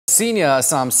senior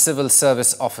Assam Civil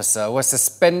Service officer was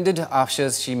suspended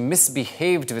after she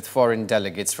misbehaved with foreign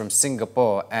delegates from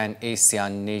Singapore and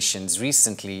ASEAN nations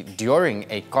recently during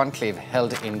a conclave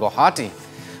held in Guwahati.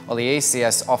 Well, the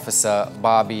ACS officer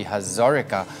Barbie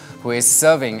Hazarika, who is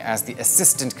serving as the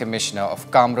Assistant Commissioner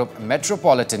of Kamrup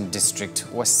Metropolitan District,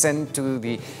 was sent to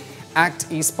the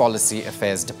ACT East Policy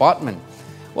Affairs Department.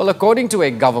 Well, according to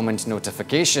a government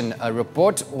notification, a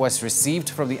report was received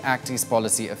from the ACT East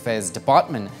Policy Affairs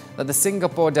Department that the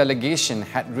Singapore delegation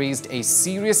had raised a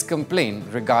serious complaint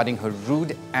regarding her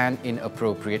rude and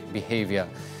inappropriate behavior.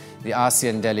 The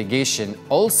ASEAN delegation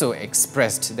also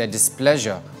expressed their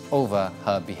displeasure over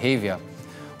her behavior.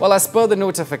 Well, as per the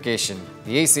notification,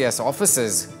 the ACS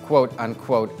officers'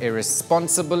 quote-unquote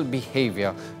irresponsible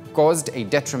behavior caused a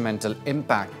detrimental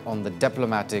impact on the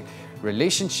diplomatic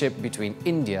relationship between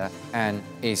India and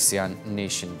ASEAN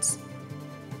nations.